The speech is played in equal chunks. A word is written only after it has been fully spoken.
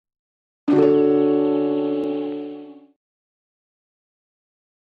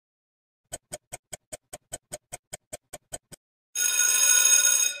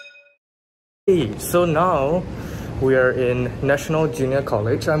Hey, so now we are in National Junior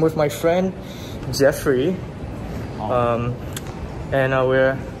College. I'm with my friend Jeffrey, and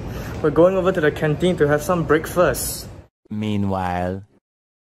we're going over to the canteen to have some breakfast. Meanwhile,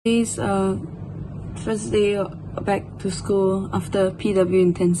 today's first day back to school after PW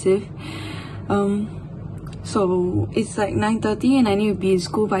intensive. So it's like 9:30 and I need to be in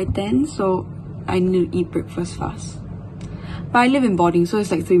school by 10, so I need to eat breakfast fast. But I live in boarding, so it's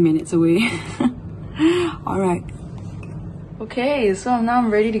like 3 minutes away. Alright. Okay, so now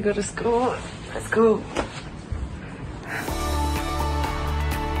I'm ready to go to school. Let's go.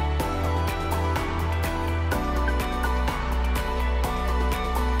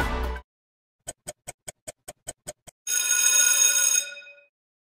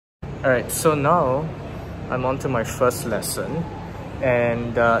 Alright, so now I'm on to my first lesson,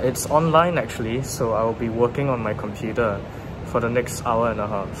 and it's online actually, so I'll be working on my computer for the next hour and a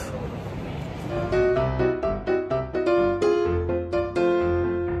half.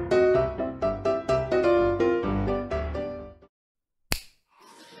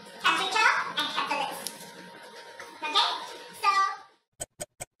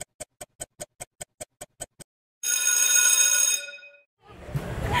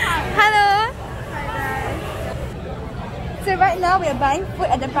 So right now we are buying food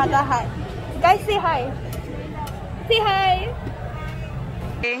at the Prata Hut. Guys, say hi. Say hi.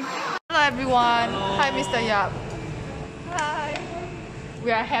 Okay. Hello everyone. Hi Mr. Yap. Hi.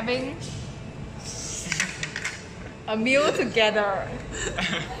 We are having a meal together.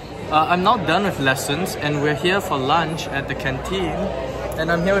 I'm now done with lessons and we're here for lunch at the canteen.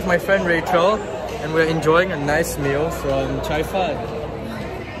 And I'm here with my friend Rachel and we're enjoying a nice meal from Chai Fan.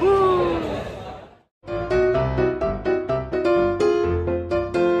 Woo!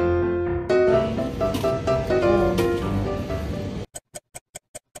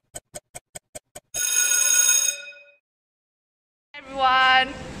 Everyone.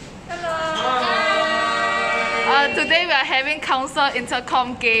 Hello. Today we are having council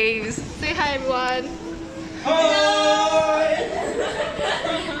intercom games. Say hi everyone. Hi.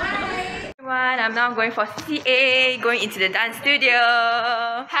 Everyone, I'm now going for CA, going into the dance studio.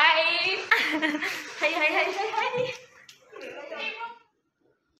 Hi. Hi.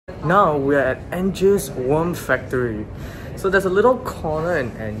 Now we're at NJ's Worm Factory. So there's a little corner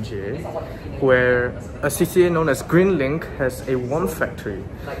in NJ where a CCA known as Green Link has a worm factory.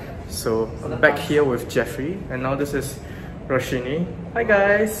 So I'm back here with Jeffrey and now this is Roshini. Hi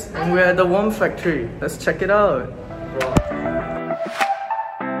guys! And we're at the worm factory. Let's check it out.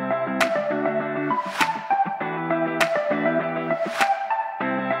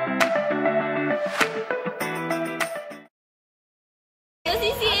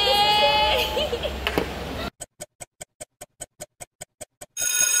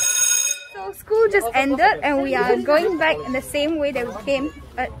 So school just ended and we are going back in the same way that we came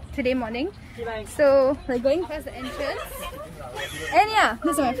today morning. So we're going past the entrance. And yeah,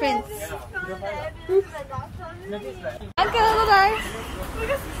 these are my friends. Uncle, hello guys.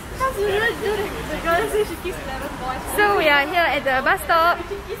 So we are here at the bus stop.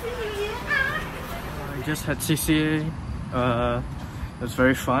 I just had CCA. It was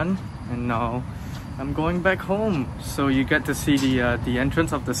very fun, and now I'm going back home. So you get to see the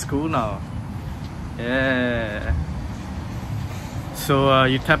entrance of the school now. Yeah. So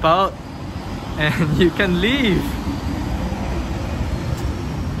you tap out and you can leave.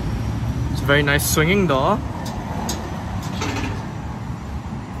 It's a very nice swinging door.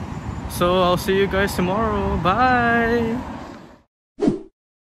 So I'll see you guys tomorrow. Bye.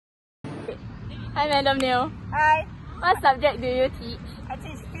 Hi Madam Neil. Hi, What subject do you teach? I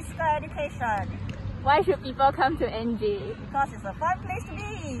teach physical education Why should people come to NJ? because it's a fun place to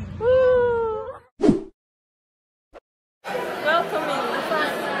be. Woo! Welcoming, fun,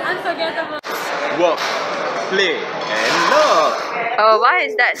 unforgettable. Work, play, and love. Oh, why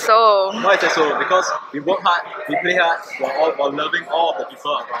is that so? Why is that so? Because we work hard, we play hard, while loving all of the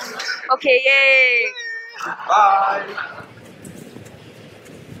people around us. Okay, yay! Bye!